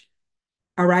passage.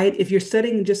 All right. If you're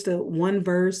studying just a one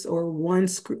verse or one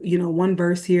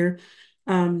verse here,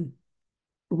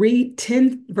 read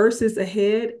 10 verses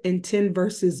ahead and 10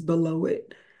 verses below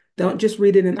it. Don't just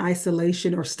read it in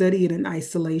isolation or study it in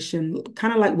isolation,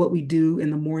 kind of like what we do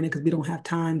in the morning because we don't have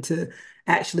time to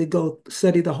actually go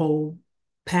study the whole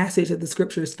passage that the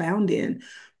scripture is found in.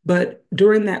 But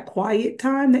during that quiet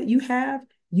time that you have,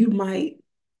 you might,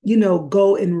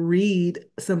 go and read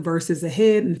some verses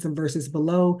ahead and some verses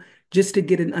below just to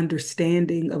get an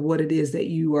understanding of what it is that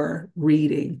you are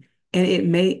reading and it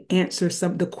may answer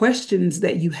some the questions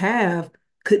that you have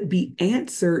could be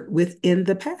answered within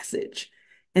the passage.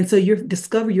 And so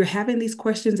you're having these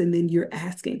questions and then you're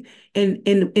asking. And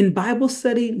in Bible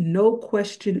study, no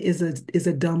question is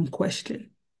a dumb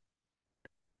question.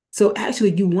 So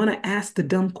actually you want to ask the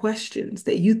dumb questions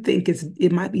that you think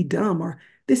it might be dumb or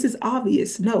this is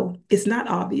obvious. No, it's not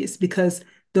obvious because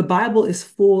the Bible is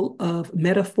full of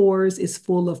metaphors, it's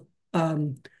full of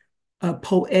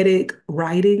poetic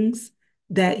writings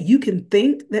that you can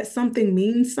think that something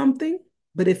means something,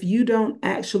 but if you don't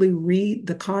actually read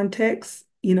the context,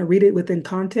 read it within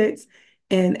context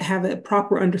and have a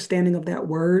proper understanding of that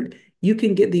word, you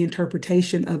can get the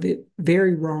interpretation of it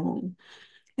very wrong.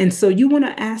 And so you want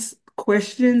to ask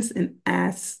questions and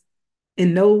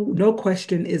no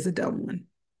question is a dumb one.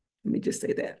 Let me just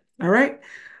say that. All right.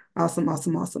 Awesome,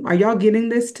 awesome, awesome. Are y'all getting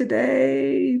this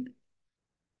today?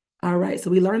 All right, so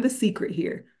we learned the secret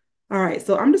here. All right,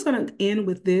 so I'm just going to end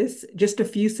with this, just a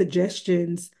few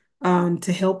suggestions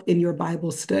to help in your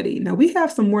Bible study. Now, we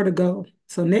have some more to go.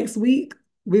 So next week,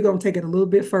 we're going to take it a little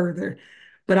bit further.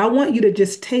 But I want you to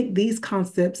just take these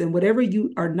concepts and whatever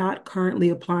you are not currently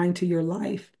applying to your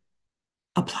life,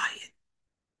 apply it.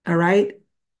 All right?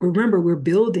 Remember, we're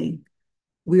building,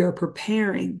 we are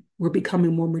preparing, we're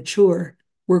becoming more mature,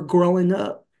 we're growing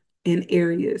up in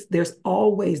areas. There's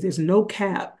no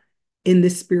cap in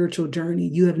this spiritual journey.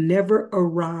 You have never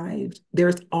arrived.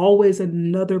 There's always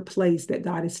another place that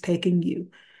God is taking you,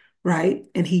 right?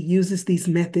 And he uses these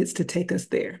methods to take us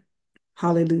there.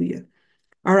 Hallelujah.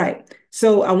 All right.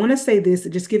 So I want to say this,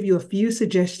 just give you a few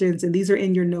suggestions, and these are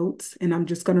in your notes, and I'm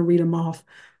just going to read them off.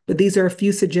 But these are a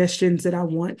few suggestions that I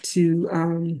want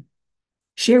to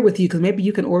share with you because maybe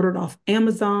you can order it off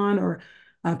Amazon or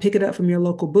pick it up from your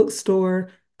local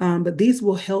bookstore. But these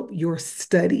will help your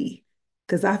study.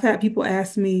 Because I've had people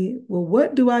ask me, well,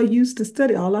 what do I use to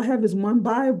study? All I have is one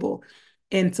Bible.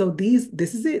 And so this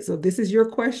is it. So this is your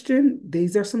question.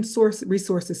 These are some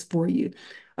resources for you.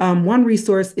 One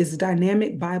resource is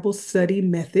Dynamic Bible Study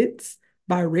Methods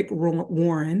by Rick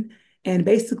Warren. And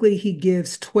basically, he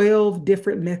gives 12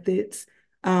 different methods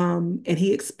and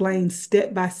he explains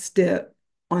step by step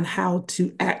on how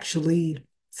to actually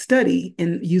study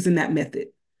and using that method.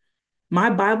 My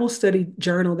Bible study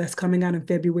journal that's coming out in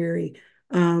February,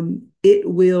 it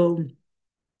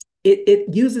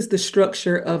uses the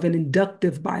structure of an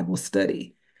inductive Bible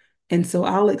study. And so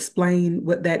I'll explain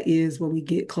what that is when we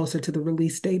get closer to the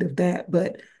release date of that.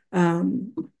 But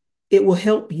um, it will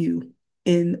help you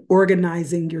in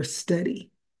organizing your study.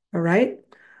 All right.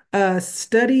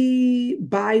 Study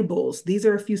Bibles. These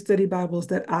are a few study Bibles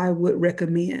that I would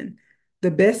recommend.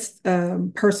 The best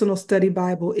personal study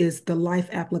Bible is the Life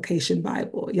Application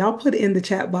Bible. Y'all put in the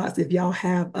chat box if y'all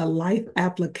have a life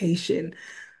application.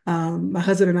 My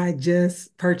husband and I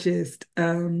just purchased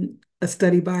a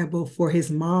study Bible for his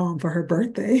mom for her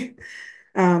birthday,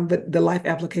 but the Life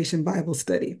Application Bible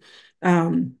Study.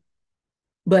 Um,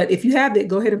 but if you have it,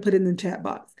 go ahead and put it in the chat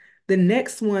box. The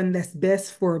next one that's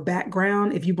best for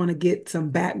background, if you want to get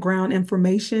some background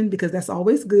information, because that's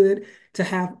always good to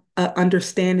have an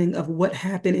understanding of what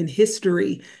happened in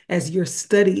history as you're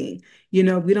studying. You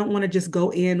know, we don't want to just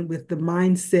go in with the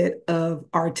mindset of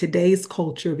our today's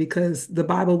culture because the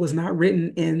Bible was not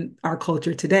written in our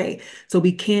culture today. So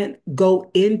we can't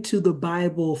go into the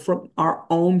Bible from our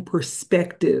own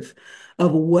perspective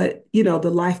of what, you know,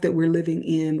 the life that we're living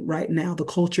in right now, the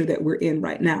culture that we're in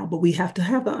right now. But we have to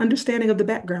have an understanding of the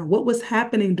background, what was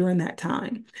happening during that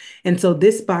time. And so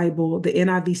this Bible, the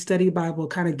NIV Study Bible,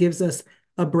 kind of gives us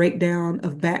a breakdown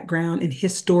of background and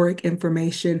historic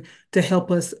information to help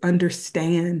us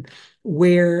understand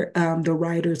where the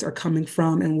writers are coming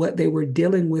from and what they were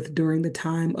dealing with during the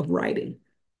time of writing.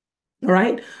 All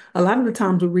right. A lot of the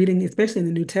times we're reading, especially in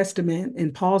the New Testament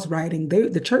in Paul's writing,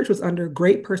 the church was under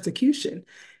great persecution.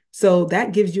 So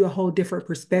that gives you a whole different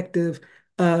perspective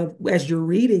of as you're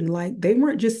reading, like they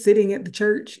weren't just sitting at the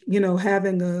church, you know,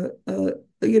 having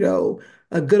you know,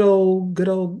 a good old,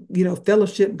 you know,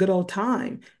 fellowship, good old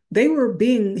time. They were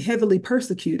being heavily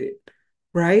persecuted,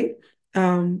 right?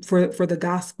 For the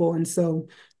gospel. And so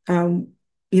um,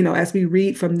 you know, as we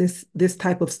read from this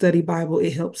type of study Bible,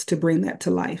 it helps to bring that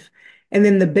to life. And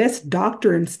then the best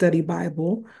doctrine study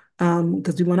Bible,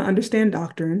 because we want to understand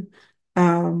doctrine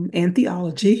and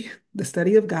theology, the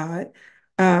study of God,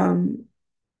 um,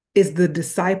 is the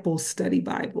Disciple Study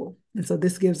Bible. And so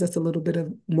this gives us a little bit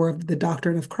of more of the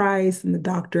doctrine of Christ and the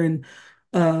doctrine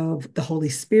of the Holy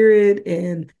Spirit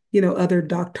and, you know, other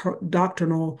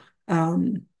doctrinal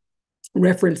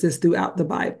references throughout the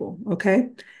Bible. Okay.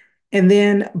 And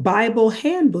then Bible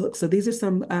handbooks. So these are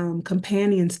some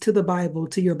companions to the Bible,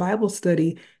 to your Bible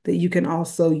study that you can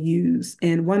also use.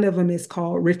 And one of them is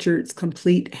called Richard's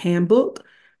Complete Handbook.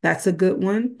 That's a good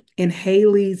one. And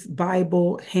Haley's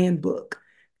Bible Handbook.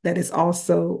 That is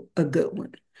also a good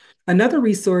one. Another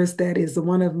resource that is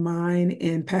one of mine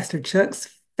and Pastor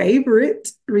Chuck's favorite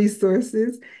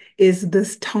resources is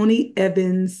this Tony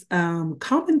Evans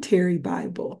commentary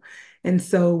Bible. And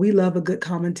so we love a good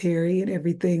commentary and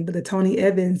everything, but the Tony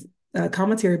Evans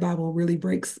commentary Bible really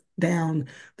breaks down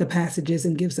the passages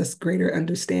and gives us greater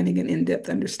understanding and in-depth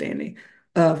understanding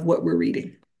of what we're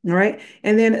reading. All right.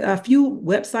 And then a few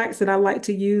websites that I like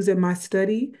to use in my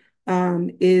study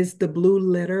is the Blue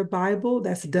Letter Bible.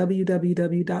 That's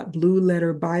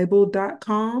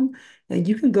www.blueletterbible.com. And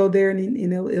you can go there and you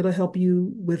know, it'll help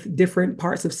you with different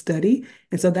parts of study.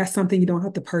 And so that's something you don't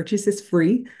have to purchase. It's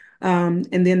free.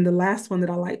 And then the last one that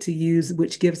I like to use,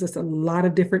 which gives us a lot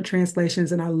of different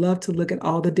translations, and I love to look at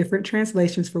all the different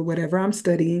translations for whatever I'm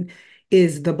studying,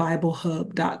 is the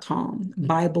BibleHub.com,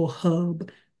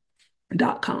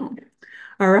 BibleHub.com.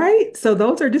 All right. So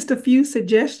those are just a few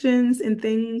suggestions and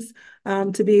things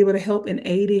to be able to help in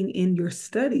aiding in your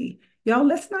study. Y'all,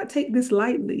 let's not take this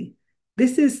lightly.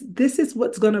 This is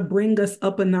what's going to bring us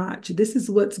up a notch. This is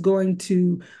what's going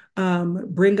to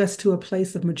bring us to a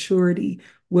place of maturity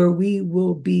where we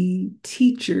will be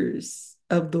teachers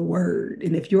of the word.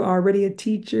 And if you're already a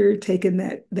teacher, taking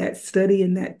that study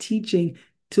and that teaching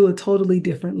to a totally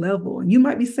different level. And you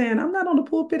might be saying, I'm not on the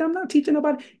pulpit, I'm not teaching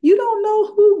nobody. You don't know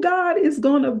who God is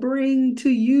going to bring to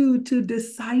you to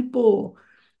disciple.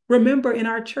 Remember, in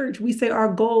our church, we say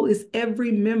our goal is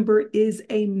every member is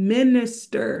a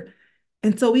minister.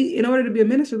 And so in order to be a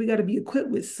minister, we got to be equipped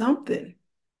with something,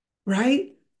 right?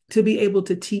 To be able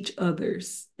to teach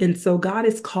others. And so God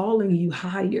is calling you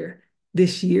higher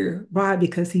this year. Why?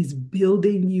 Because he's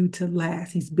building you to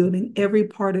last. He's building every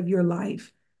part of your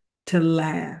life to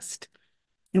last.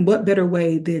 And what better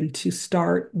way than to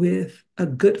start with a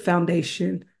good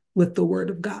foundation with the word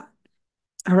of God?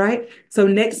 All right. So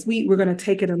next week we're going to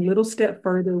take it a little step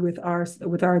further with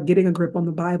our getting a grip on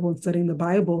the Bible and studying the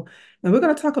Bible. And we're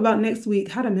going to talk about next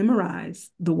week how to memorize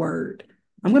the word.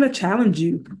 I'm going to challenge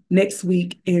you next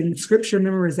week in scripture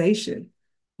memorization,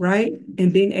 right?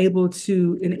 And being able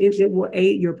to, and it will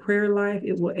aid your prayer life,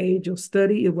 it will aid your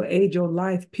study, it will aid your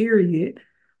life, period,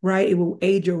 right? It will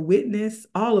aid your witness,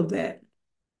 all of that.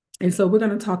 And so we're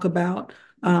going to talk about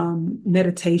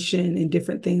meditation and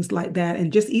different things like that,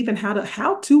 and just even how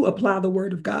to apply the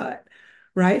word of God,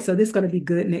 right? So this is going to be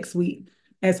good next week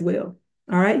as well.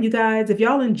 All right, you guys, if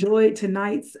y'all enjoyed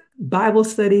tonight's Bible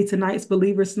study, tonight's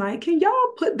Believers Night, can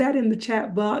y'all put that in the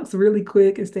chat box really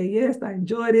quick and say, yes, I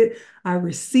enjoyed it. I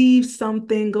received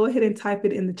something. Go ahead and type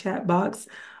it in the chat box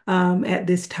at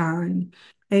this time.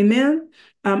 Amen.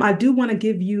 I do want to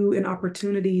give you an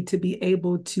opportunity to be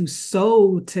able to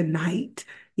sow tonight.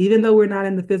 Even though we're not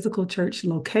in the physical church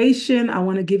location, I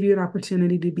want to give you an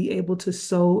opportunity to be able to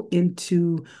sow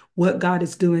into what God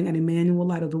is doing at Emmanuel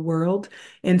Light of the World.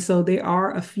 And so there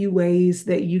are a few ways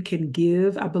that you can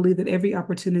give. I believe that every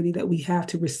opportunity that we have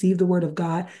to receive the word of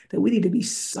God, that we need to be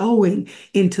sowing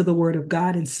into the word of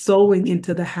God and sowing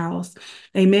into the house.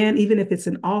 Amen. Even if it's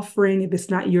an offering, if it's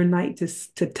not your night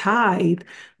to tithe,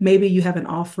 maybe you have an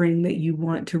offering that you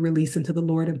want to release into the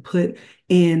Lord and put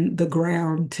in the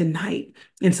ground tonight.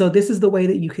 And so this is the way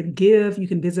that you can give. You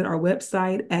can visit our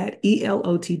website at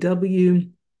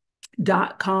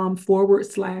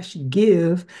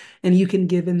elotw.com/give, and you can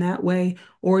give in that way,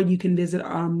 or you can visit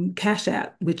Cash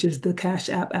App, which is the Cash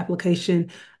App application,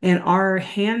 and our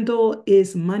handle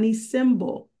is money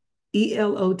symbol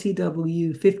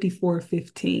ELOTW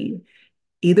 5415.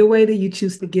 Either way that you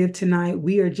choose to give tonight,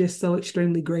 we are just so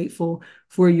extremely grateful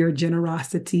for your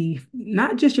generosity,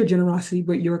 not just your generosity,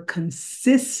 but your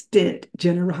consistent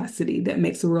generosity that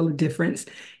makes a world of difference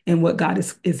in what God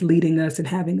is leading us and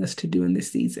having us to do in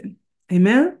this season.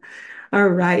 Amen. All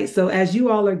right. So as you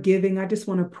all are giving, I just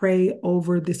want to pray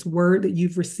over this word that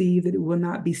you've received, that it will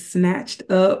not be snatched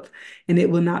up and it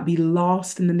will not be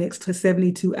lost in the next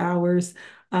 72 hours,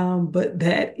 but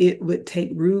that it would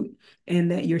take root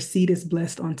and that your seed is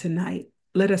blessed on tonight.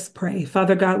 Let us pray.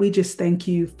 Father God, we just thank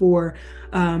you for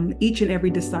each and every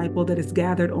disciple that is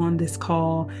gathered on this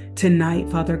call tonight,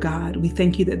 Father God. We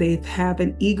thank you that they have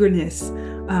an eagerness.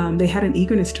 They had an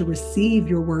eagerness to receive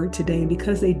your word today. And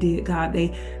because they did, God,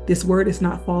 this word is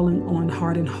not falling on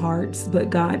hardened hearts, but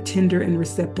God, tender and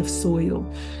receptive soil.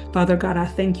 Father God, I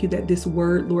thank you that this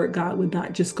word, Lord God, would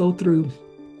not just go through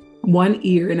one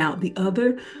ear and out the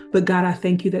other. But God, I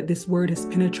thank you that this word has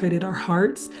penetrated our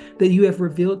hearts, that you have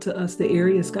revealed to us the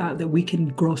areas, God, that we can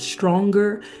grow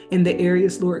stronger, in the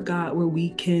areas, Lord God, where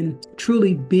we can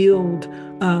truly build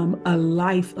a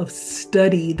life of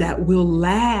study that will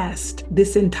last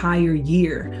this entire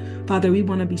year. Father, we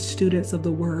want to be students of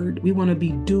the word. We want to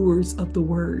be doers of the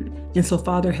word. And so,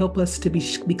 Father, help us to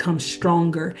become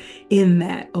stronger in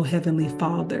that, oh Heavenly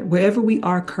Father. Wherever we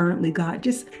are currently, God,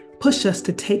 just push us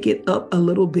to take it up a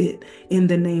little bit in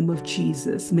the name of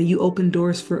Jesus. May you open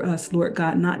doors for us, Lord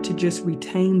God, not to just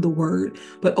retain the word,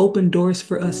 but open doors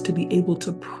for us to be able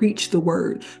to preach the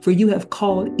word. For you have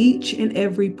called each and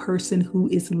every person who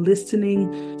is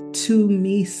listening to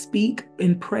me speak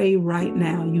and pray right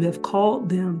now. You have called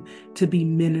them to be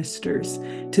ministers,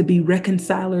 to be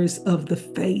reconcilers of the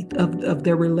faith, of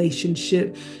their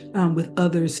relationship with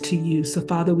others to you. So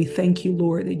Father, we thank you,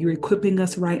 Lord, that you're equipping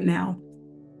us right now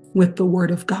with the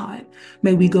word of God.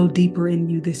 May we go deeper in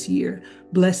you this year.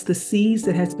 Bless the seeds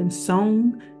that has been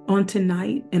sown on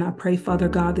tonight. And I pray, Father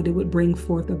God, that it would bring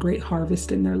forth a great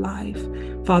harvest in their life.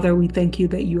 Father, we thank you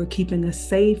that you are keeping us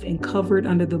safe and covered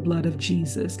under the blood of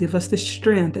Jesus. Give us the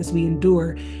strength as we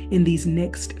endure in these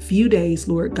next few days,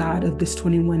 Lord God, of this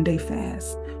 21-day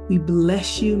fast. We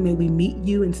bless you. May we meet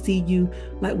you and see you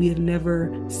like we have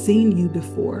never seen you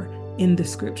before in the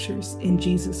scriptures. In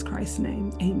Jesus Christ's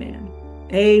name, amen.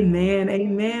 Amen.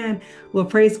 Amen. Well,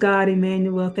 praise God,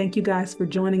 Emmanuel. Thank you guys for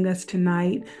joining us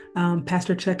tonight.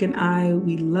 Pastor Chuck and I,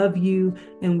 we love you,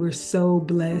 and we're so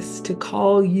blessed to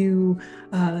call you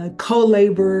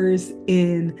co-laborers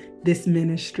in this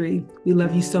ministry. We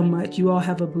love you so much. You all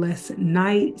have a blessed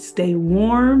night. Stay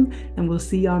warm, and we'll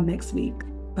see y'all next week.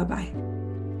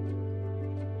 Bye-bye.